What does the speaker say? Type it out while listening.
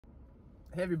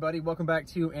Hey everybody, welcome back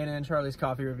to Anna and Charlie's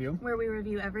Coffee Review, where we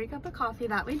review every cup of coffee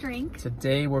that we drink.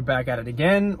 Today we're back at it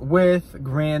again with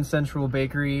Grand Central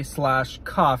Bakery /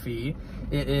 coffee.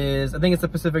 It is, I think it's the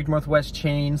Pacific Northwest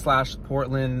chain /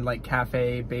 Portland like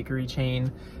cafe bakery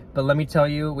chain. But let me tell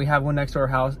you, we have one next to our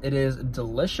house. It is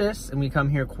delicious and we come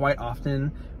here quite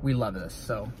often. We love this.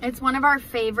 So it's one of our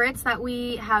favorites that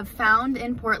we have found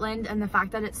in Portland, and the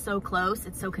fact that it's so close,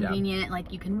 it's so convenient.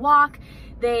 Like you can walk.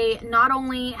 They not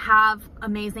only have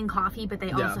amazing coffee, but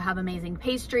they also have amazing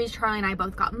pastries. Charlie and I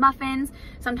both got muffins.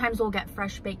 Sometimes we'll get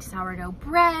fresh baked sourdough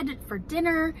bread for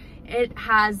dinner. It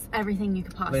has everything you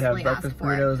could possibly ask for. They have breakfast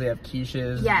burritos, they have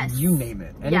quiches, you name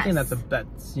it. Anything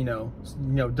that's you know,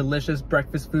 delicious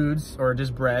breakfast foods or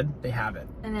just bread, they have it.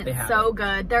 And it's so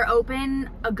good. They're open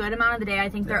a good amount of the day. I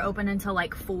think they're open until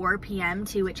like 4 p.m.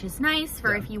 too, which is nice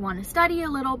for if you want to study a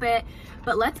little bit.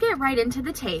 But let's get right into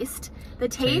the taste. The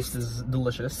taste is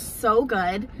delicious. So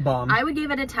good. Bomb. I would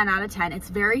give it a 10 out of 10. It's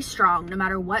very strong. No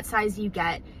matter what size you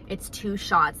get, it's 2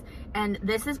 shots. And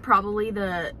this is probably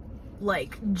the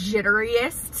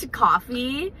jitteriest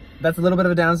coffee. That's a little bit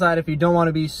of a downside. If you don't want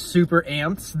to be super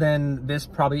amped, then this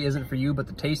probably isn't for you, but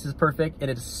the taste is perfect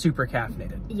and it's super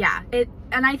caffeinated. Yeah,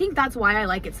 and I think that's why I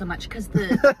like it so much, because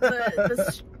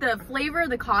the flavor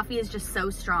of the coffee is just so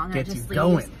strong. And it just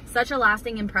leaves such a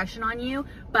lasting impression on you,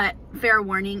 but fair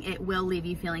warning, it will leave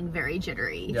you feeling very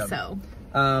jittery. So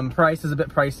price is a bit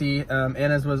pricey.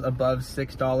 Anna's was above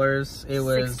 $6. It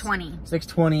was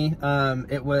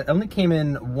 $6.20. It only came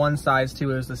in one size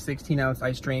too. It was the 16-ounce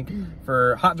ice drink.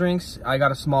 For hot drinks, I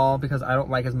got a small because I don't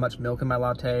like as much milk in my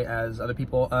latte as other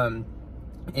people.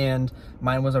 And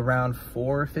mine was around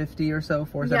 $4.50 or so,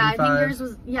 $4.75. Yeah, I think yours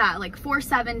was like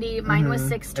 $4.70. Mine was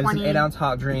 $6.20. It's an 8-ounce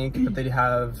hot drink, but they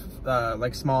have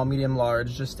like small, medium,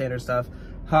 large, just standard stuff.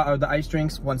 The ice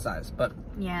drinks, one size, but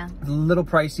it's a little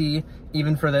pricey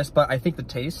even for this, but I think the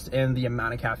taste and the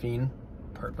amount of caffeine,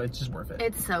 it's just worth it.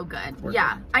 It's so good.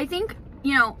 I think,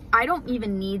 you know, I don't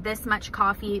even need this much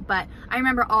coffee, but I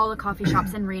remember all the coffee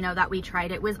shops in Reno that we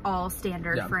tried, it was all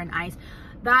standard for an ice.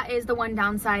 That is the one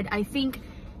downside. I think,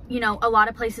 you know, a lot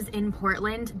of places in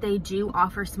Portland, they do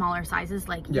offer smaller sizes,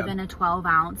 like even a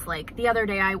 12-ounce. Like the other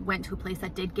day I went to a place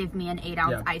that did give me an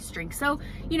 8-ounce ice drink. So,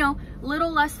 you know,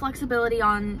 little less flexibility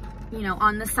on, you know,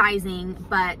 on the sizing,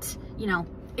 but, you know,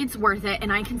 it's worth it.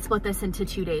 And I can split this into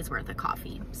 2 days worth of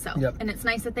coffee. So, and it's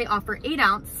nice that they offer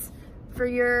 8-ounce for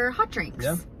your hot drinks.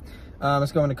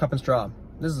 Let's go into cup and straw.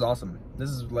 This is awesome.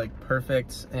 This is like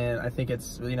perfect. And I think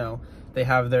it's, you know, they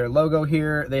have their logo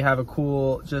here. They have a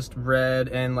cool just red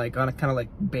and like on a kind of like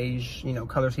beige, you know,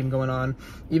 color scheme going on.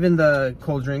 Even the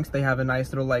cold drinks, they have a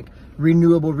nice little like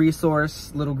renewable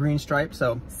resource, little green stripe.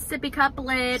 So sippy cup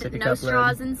lid, no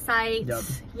straws in sight.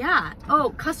 Yeah.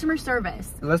 Oh, customer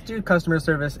service. Let's do customer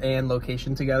service and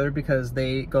location together because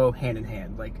they go hand in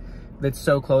hand. Like it's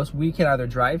so close. We can either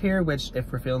drive here, which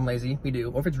if we're feeling lazy, we do.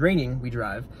 Or if it's raining, we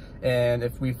drive. And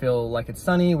if we feel like it's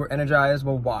sunny, we're energized,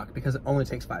 we'll walk because it only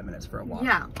takes 5 minutes for a walk.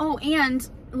 Yeah. Oh, and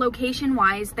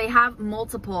location-wise, they have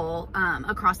multiple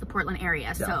across the Portland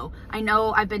area. So I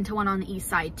know I've been to one on the east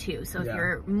side too. So if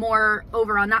you're more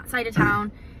over on that side of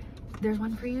town, there's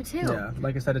one for you too. Yeah,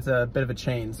 like I said, it's a bit of a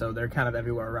chain, so they're kind of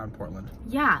everywhere around Portland.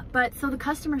 Yeah, but so the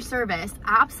customer service,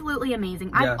 absolutely amazing.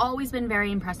 I've always been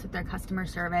very impressed with their customer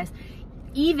service,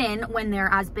 even when they're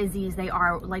as busy as they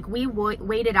are. Like we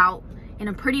waited out in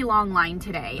a pretty long line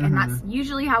today, and that's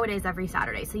usually how it is every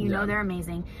Saturday, so you know they're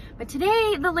amazing. But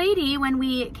today, the lady, when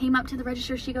we came up to the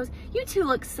register, she goes, "You two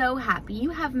look so happy.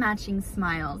 You have matching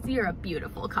smiles. You're a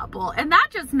beautiful couple." And that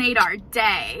just made our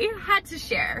day. Had to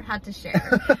share.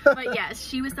 But yes,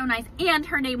 she was so nice, and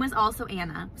her name was also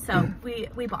Anna, so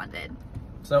we bonded.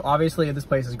 So obviously this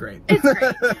place is great. It's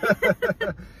great.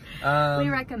 We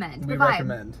recommend. We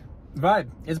recommend. Vibe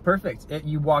is perfect.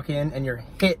 You walk in and you're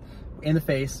hit in the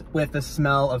face with the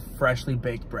smell of freshly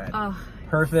baked bread. Oh,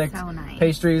 perfect. So nice.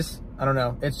 Pastries, I don't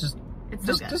know. It's just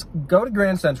so good. Just go to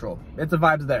Grand Central. It's the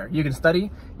vibes there. You can study,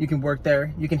 you can work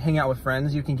there, you can hang out with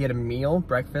friends, you can get a meal,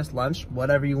 breakfast, lunch,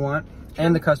 whatever you want.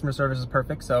 And the customer service is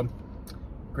perfect. So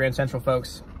Grand Central,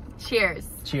 folks. Cheers.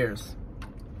 Cheers.